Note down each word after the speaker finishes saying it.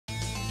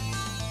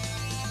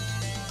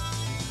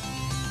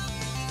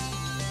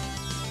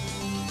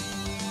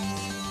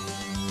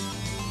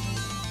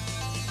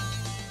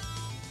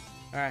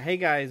Alright, hey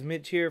guys,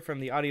 Mitch here from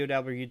the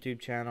TheAudioDabbler YouTube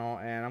channel,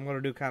 and I'm going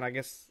to do kind of,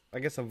 I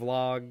guess a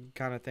vlog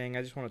kind of thing.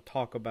 I just want to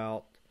talk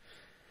about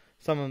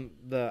some of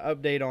the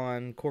update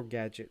on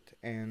Gadget,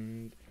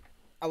 and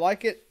I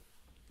like it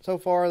so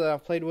far that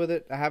I've played with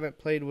it. I haven't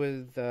played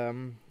with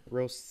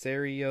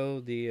Rosario,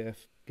 the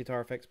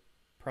guitar effects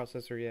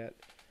processor yet,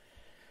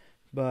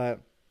 but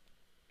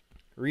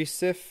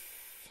Resif,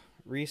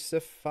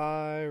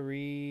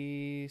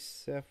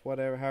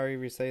 whatever, however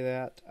you say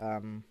that,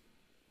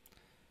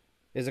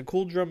 is a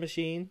cool drum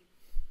machine.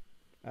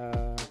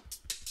 Got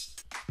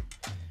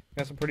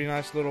some pretty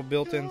nice little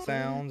built-in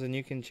sounds, and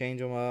you can change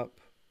them up,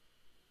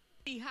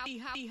 you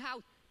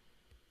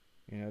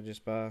know,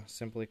 just by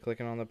simply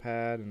clicking on the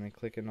pad and then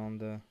clicking on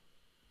the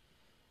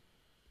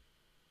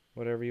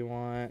whatever you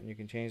want. And you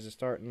can change the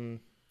start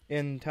and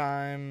end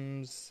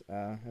times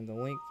and the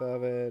length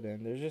of it,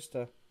 and there's just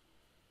a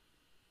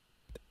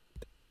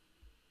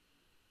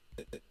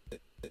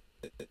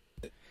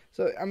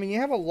so, I mean, you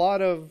have a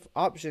lot of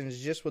options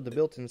just with the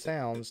built-in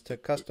sounds to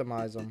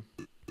customize them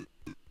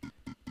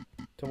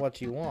to what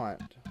you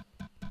want.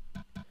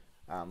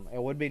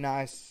 It would be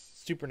nice,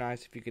 super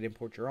nice, if you could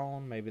import your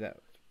own. Maybe that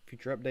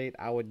future update.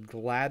 I would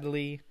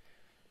gladly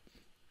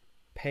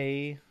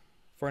pay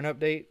for an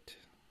update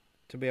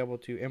to be able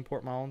to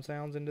import my own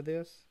sounds into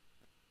this.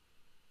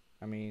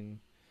 I mean,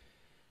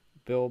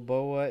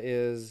 Bilboa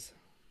is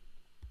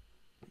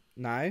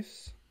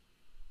nice,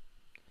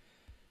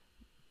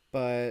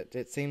 but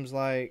it seems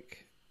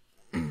like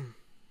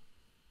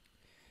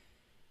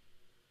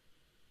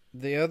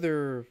the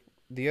other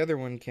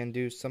one can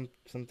do some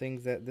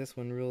things that this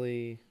one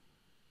really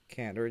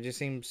can't, or it just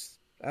seems,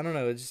 I don't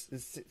know,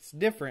 it's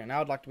different, and I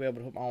would like to be able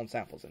to put my own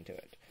samples into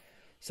it.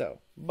 So,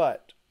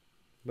 but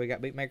we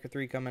got BeatMaker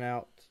 3 coming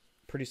out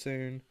pretty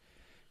soon,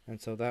 and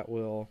so that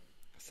will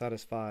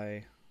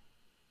satisfy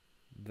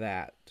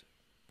that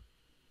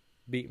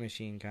beat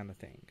machine kind of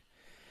thing.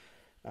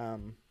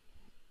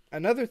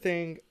 Another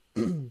thing,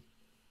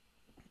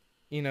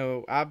 you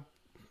know, I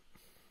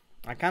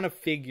kind of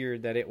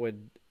figured that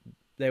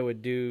they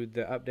would do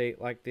the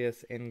update like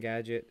this in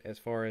Gadget as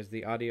far as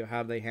the audio,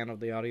 how they handled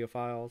the audio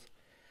files,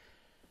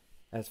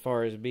 as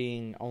far as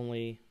being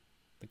only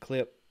the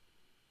clip,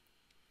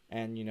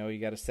 and you know, you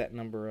got a set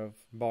number of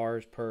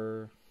bars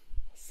per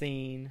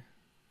scene,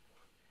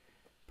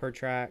 per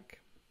track,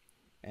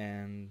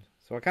 and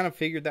so I kind of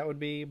figured that would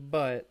be,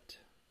 but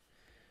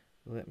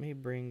let me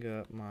bring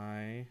up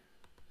my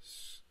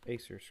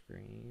Acer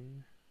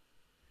screen,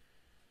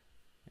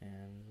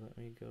 and let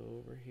me go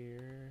over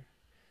here.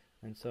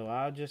 And so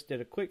I just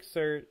did a quick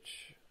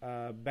search,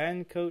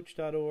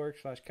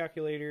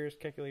 bandcoach.org/calculators,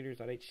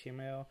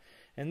 calculators.html,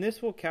 and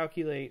this will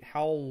calculate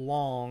how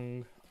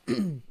long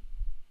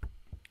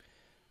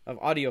of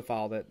audio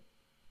file that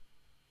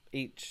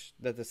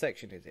the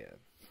section is in.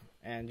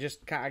 And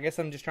just, I guess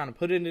I'm just trying to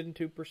put it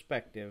into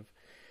perspective.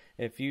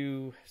 If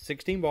you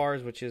 16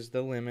 bars, which is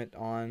the limit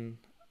on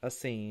a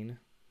scene,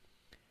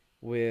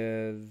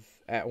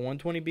 at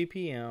 120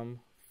 BPM,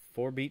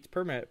 4 beats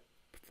per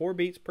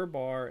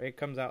bar, it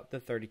comes out to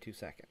 32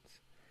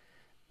 seconds.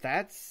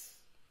 That's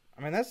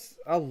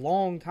a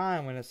long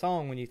time in a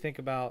song when you think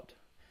about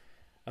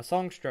a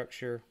song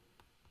structure.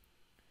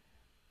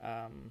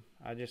 I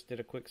just did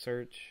a quick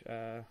search.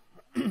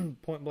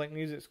 Point Blank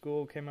Music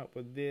School came up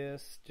with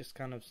this, just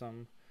kind of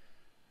some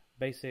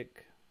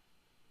basic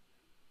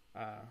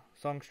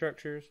song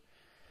structures.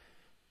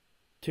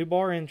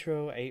 2-bar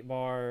intro,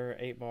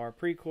 8-bar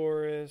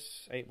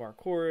pre-chorus, 8-bar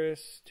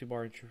chorus,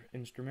 2-bar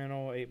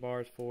instrumental, 8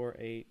 bars, 4,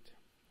 8.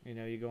 You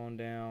know, you're going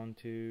down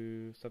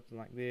to something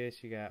like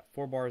this. You got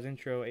 4 bars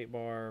intro,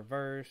 8-bar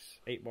verse,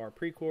 8-bar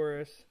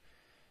pre-chorus.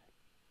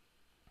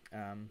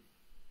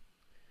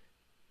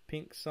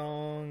 Pink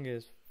Song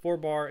is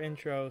 4-bar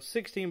intro,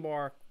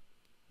 16-bar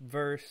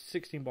verse,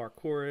 16-bar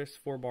chorus,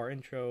 4-bar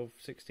intro,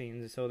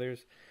 16. So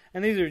these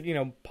are, you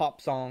know,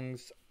 pop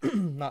songs.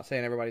 Not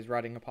saying everybody's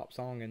writing a pop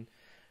song, and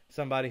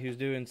somebody who's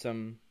doing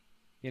some,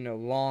 you know,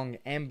 long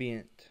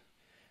ambient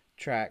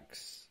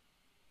tracks,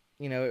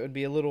 you know, it would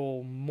be a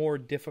little more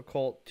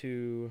difficult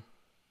to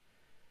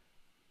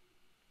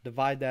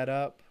divide that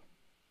up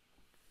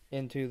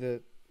into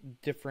the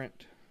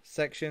different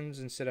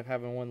sections instead of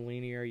having one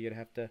linear. You'd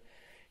have to,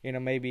 you know,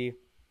 maybe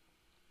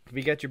if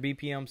you got your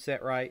BPM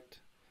set right,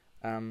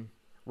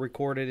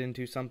 record it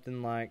into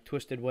something like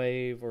Twisted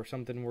Wave or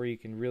something where you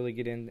can really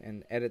get in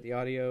and edit the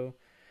audio.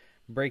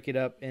 Break it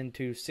up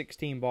into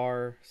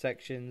 16-bar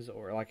sections,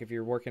 or like if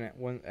you're working at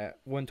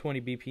 120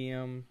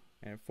 BPM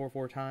and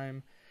 4/4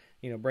 time,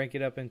 you know, break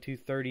it up into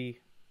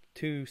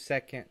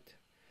 32-second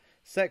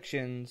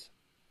sections,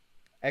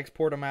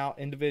 export them out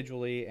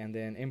individually, and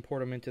then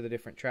import them into the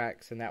different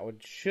tracks. And that I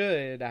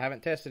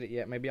haven't tested it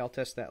yet. Maybe I'll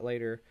test that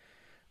later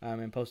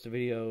and post a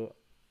video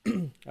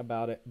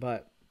about it.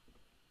 But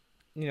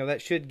you know,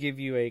 that should give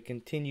you a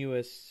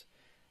continuous,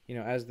 you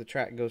know, as the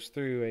track goes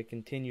through, a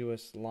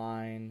continuous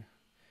line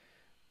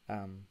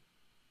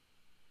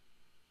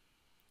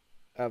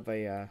of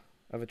a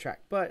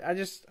track. But I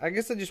guess I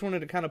just wanted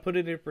to kind of put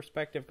it in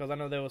perspective, because I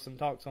know there was some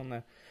talks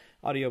on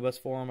audio bus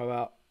forum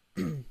about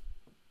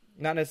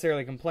not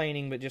necessarily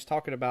complaining, but just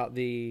talking about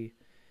the,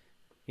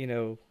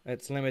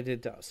 it's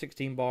limited to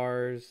 16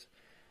 bars.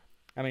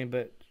 I mean,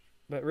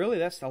 but really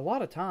that's a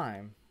lot of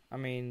time. I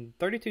mean,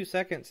 32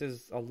 seconds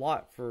is a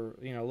lot for,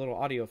 a little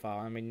audio file.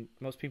 I mean,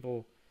 most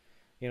people,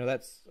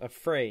 that's a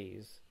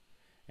phrase.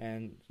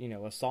 And,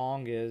 a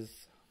song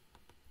is,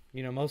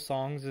 most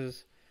songs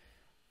is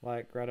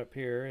like right up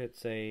here.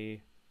 It's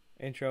a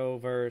intro,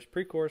 verse,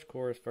 pre-chorus,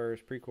 chorus, verse,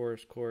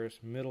 pre-chorus, chorus,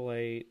 middle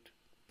 8,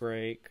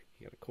 break.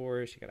 You got a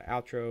chorus, you got an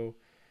outro.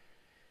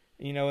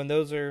 And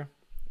those are,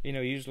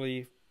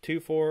 usually 2,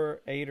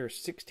 4, 8, or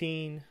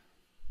 16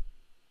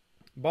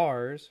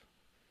 bars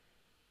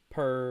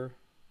per,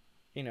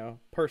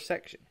 per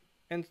section.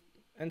 And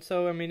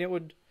so, I mean, it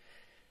would,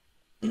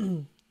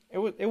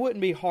 it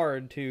wouldn't be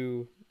hard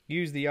to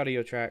use the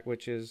audio track,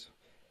 which is,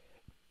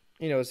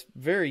 it's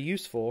very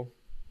useful.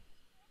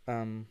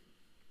 You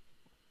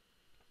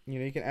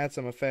can add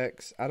some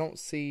effects. I don't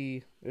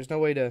see, there's no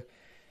way to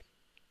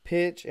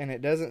pitch, and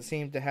it doesn't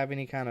seem to have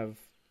any kind of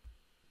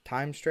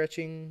time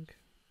stretching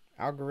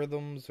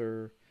algorithms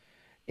or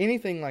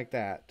anything like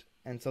that.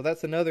 And so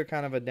that's another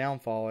kind of a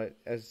downfall,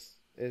 as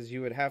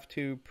you would have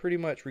to pretty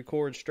much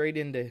record straight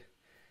into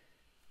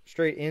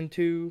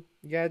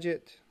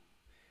Gadget,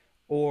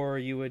 or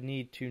you would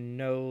need to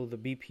know the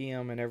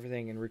BPM and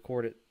everything and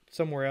record it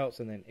somewhere else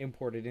and then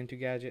import it into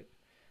Gadget.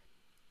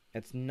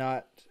 It's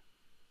not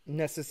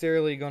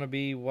necessarily going to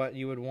be what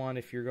you would want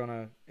if you're going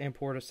to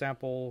import a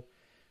sample,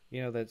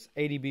 that's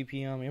 80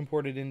 BPM,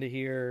 import it into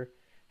here,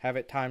 have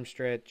it time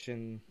stretch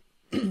and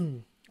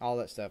all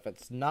that stuff.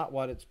 It's not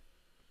what it's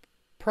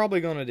probably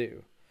going to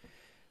do.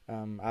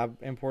 I've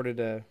imported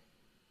a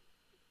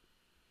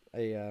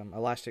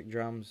Elastic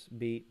Drums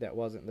beat that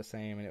wasn't the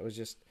same, and it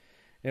was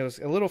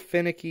a little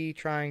finicky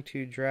trying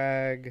to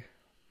drag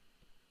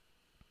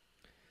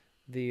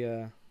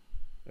the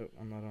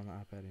I'm not on the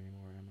iPad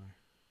anymore, am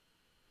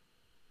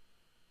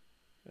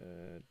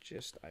I?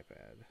 Just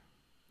iPad.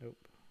 Nope.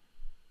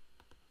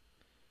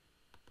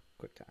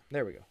 QuickTime.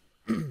 There we go.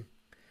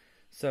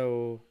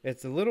 So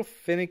it's a little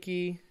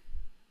finicky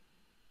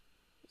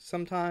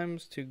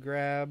sometimes to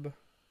grab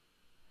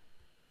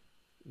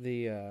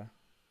the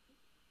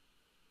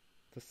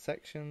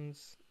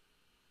sections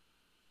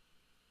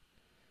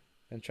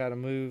and try to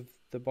move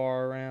the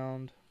bar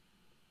around.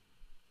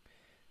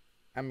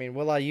 I mean,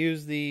 will I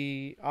use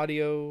the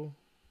audio,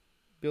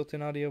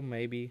 built-in audio?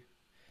 Maybe.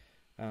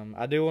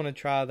 I do want to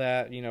try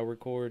that,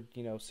 record,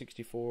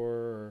 64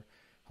 or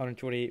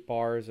 128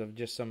 bars of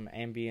just some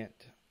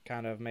ambient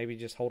kind of, maybe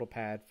just hold a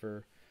pad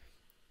for,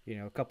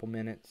 a couple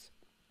minutes.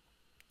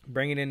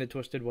 Bring it into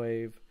Twisted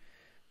Wave,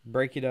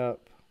 break it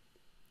up,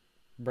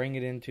 bring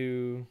it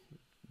into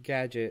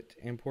Gadget,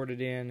 import it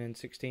in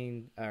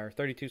 16 or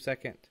 32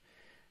 second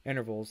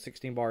intervals,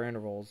 16 bar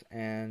intervals,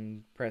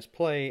 and press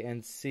play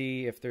and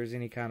see if there's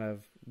any kind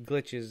of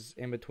glitches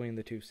in between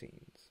the two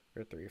scenes,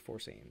 or 3 or 4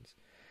 scenes.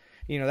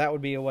 That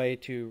would be a way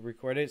to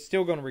record it. It's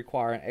still going to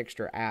require an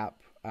extra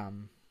app.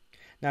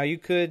 Now you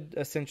could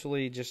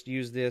essentially just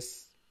use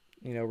this,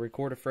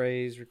 record a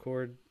phrase,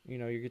 record,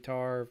 your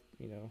guitar,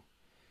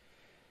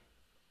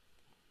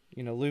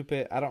 loop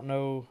it. I don't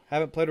know,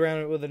 haven't played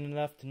around with it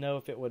enough to know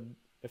if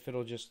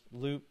it'll just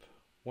loop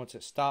once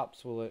it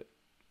stops. Will it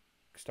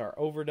start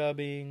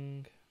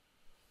overdubbing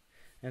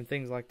and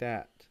things like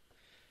that?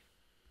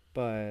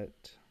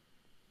 But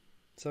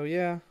so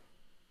yeah,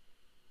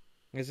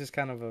 it's just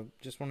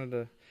just wanted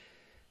to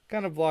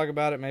kind of vlog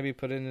about it, maybe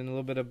put it in a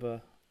little bit of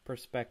a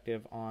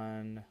perspective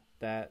on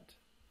that.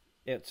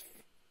 It's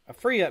a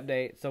free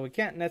update, so we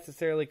can't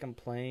necessarily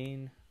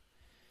complain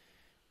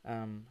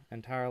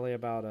entirely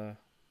about a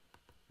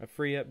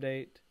free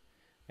update.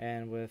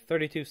 And with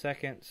 32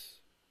 seconds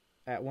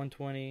at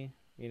 120,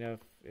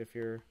 if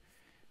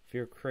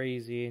you're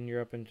crazy and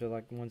you're up into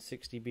like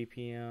 160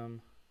 BPM,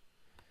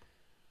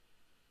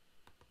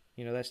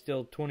 that's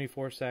still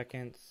 24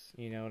 seconds,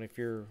 and if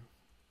you're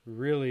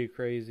really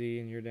crazy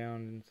and you're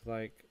down into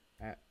like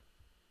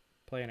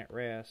playing at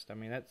rest, I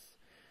mean,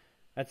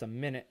 that's a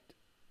minute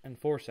and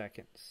 4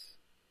 seconds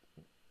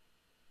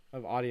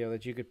of audio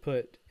that you could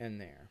put in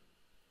there.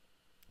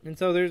 And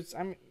so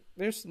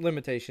there's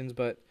limitations,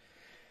 but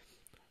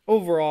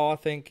overall I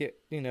think it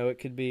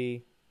could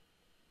be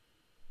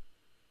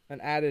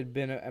an added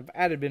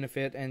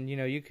benefit, and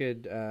you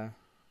could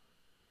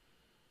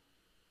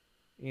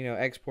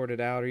export it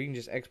out, or you can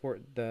just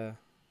export the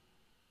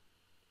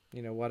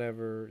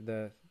whatever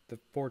the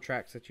 4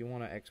 tracks that you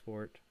want to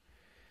export.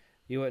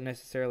 You wouldn't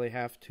necessarily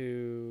have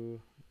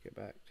to get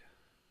back.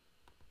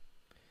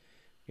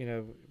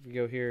 If you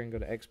go here and go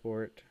to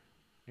export,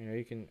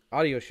 you can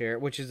audio share,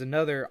 which is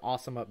another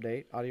awesome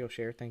update. Audio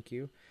share, thank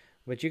you.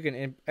 But you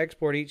can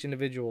export each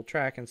individual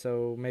track, and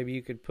so maybe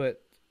you could put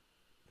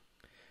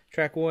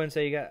track 1.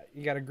 Say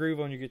you got a groove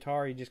on your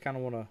guitar, you just kind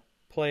of want to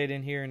play it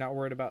in here and not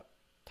worried about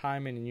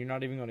timing, and you're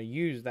not even going to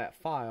use that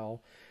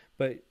file,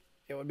 but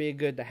it would be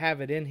good to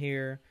have it in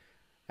here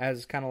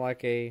as kind of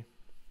like a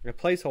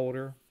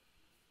placeholder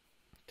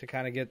to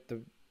kind of get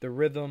the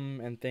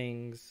rhythm and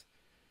things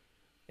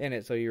in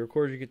it. So you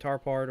record your guitar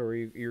part, or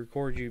you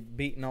record you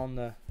beating on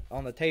the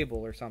table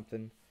or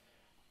something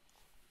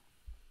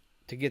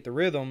to get the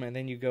rhythm, and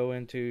then you go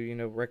into, you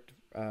know,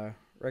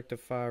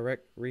 rectify,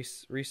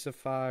 recif,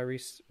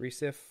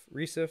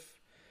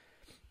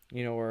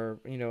 you know, or,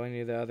 you know, any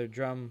of the other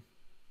drum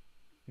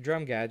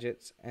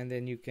gadgets, and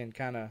then you can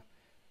kind of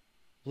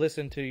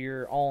listen to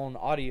your own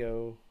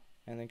audio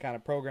and then kind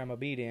of program a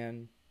beat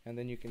in, and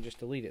then you can just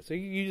delete it. So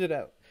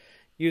you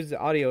use the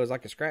audio as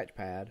like a scratch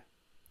pad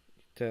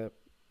to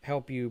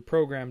help you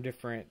program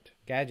different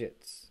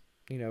gadgets,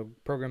 you know,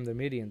 program the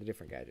MIDI into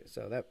different gadgets.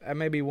 So that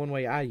may be one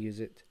way I use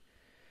it.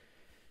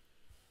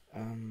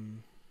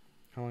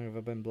 How long have I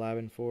been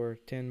blabbing for?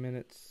 10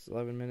 minutes,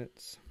 11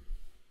 minutes.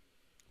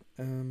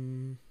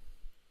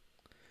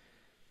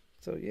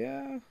 So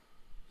yeah,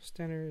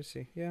 standard.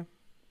 See, yeah.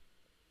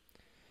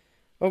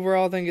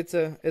 Overall, I think it's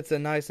a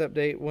nice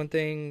update. One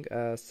thing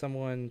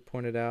someone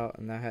pointed out,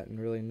 and I hadn't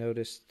really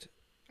noticed.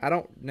 I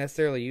don't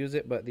necessarily use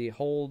it, but the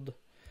hold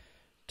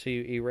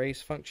to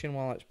erase function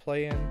while it's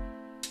playing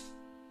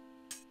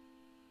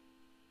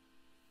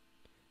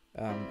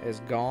is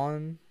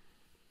gone.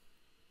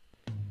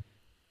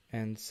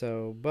 And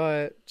so,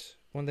 but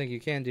one thing you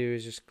can do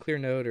is just clear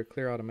node or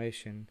clear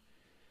automation.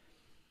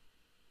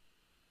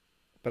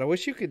 But I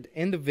wish you could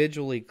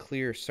individually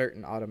clear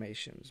certain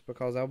automations,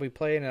 because I'll be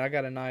playing and I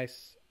got a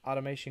nice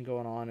automation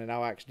going on, and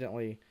I'll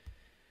accidentally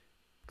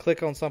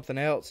click on something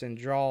else and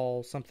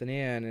draw something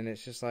in, and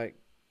it's just like,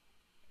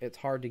 it's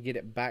hard to get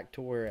it back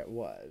to where it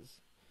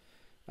was.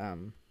 I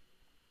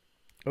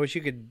wish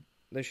you could,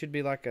 there should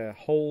be like a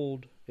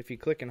hold. If you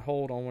click and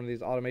hold on one of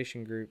these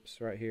automation groups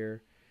right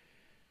here,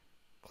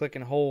 click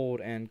and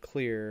hold and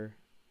clear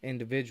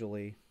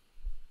individually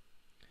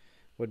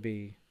would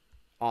be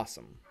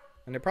awesome.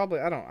 And it probably,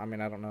 I don't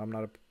know.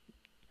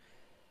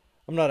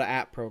 I'm not an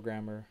app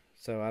programmer,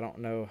 so I don't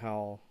know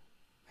how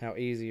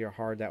easy or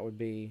hard that would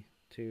be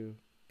to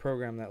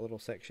program that little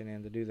section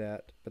in to do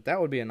that. But that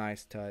would be a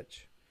nice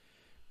touch.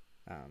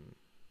 And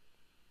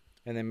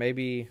then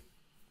maybe,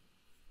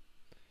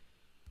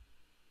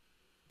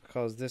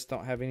 because this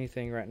don't have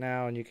anything right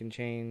now, and you can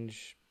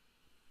change,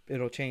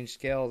 it'll change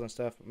scales and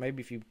stuff. But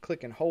maybe if you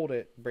click and hold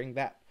it, bring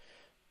that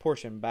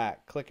portion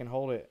back. Click and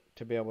hold it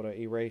to be able to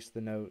erase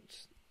the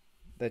notes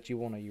that you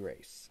want to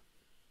erase.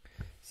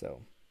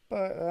 So,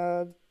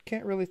 but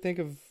can't really think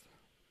of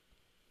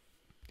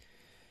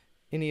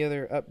any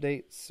other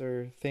updates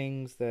or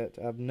things that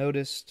I've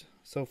noticed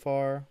so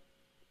far.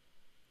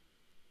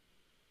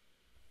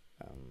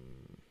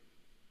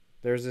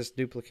 There's this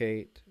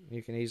duplicate.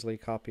 You can easily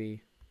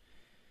copy.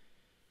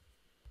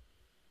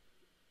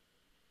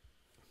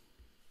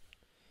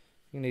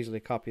 You can easily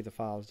copy the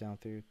files down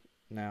through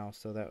now.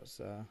 So that's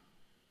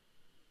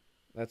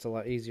a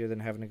lot easier than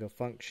having to go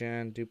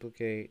function,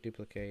 duplicate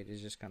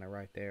is just kind of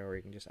right there, or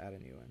you can just add a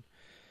new one.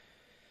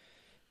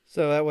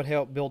 So that would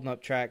help building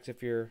up tracks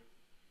if you're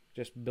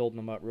just building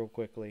them up real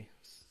quickly.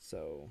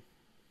 So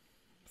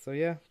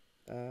yeah,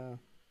 don't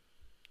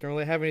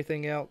really have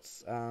anything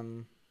else.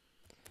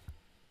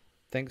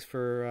 Thanks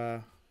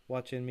for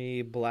watching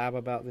me blab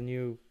about the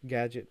new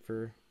gadget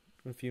for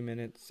a few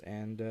minutes,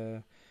 and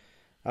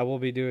I'll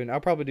probably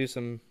do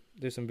some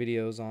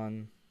videos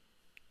on,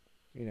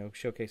 you know,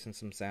 showcasing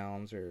some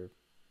sounds, or,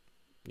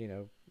 you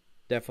know,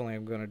 definitely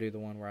I'm going to do the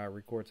one where I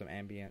record some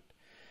ambient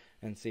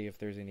and see if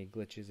there's any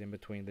glitches in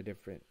between the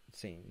different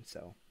scenes.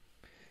 So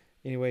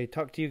anyway,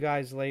 talk to you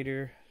guys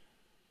later.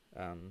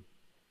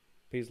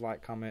 Please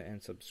like, comment,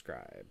 and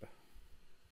subscribe.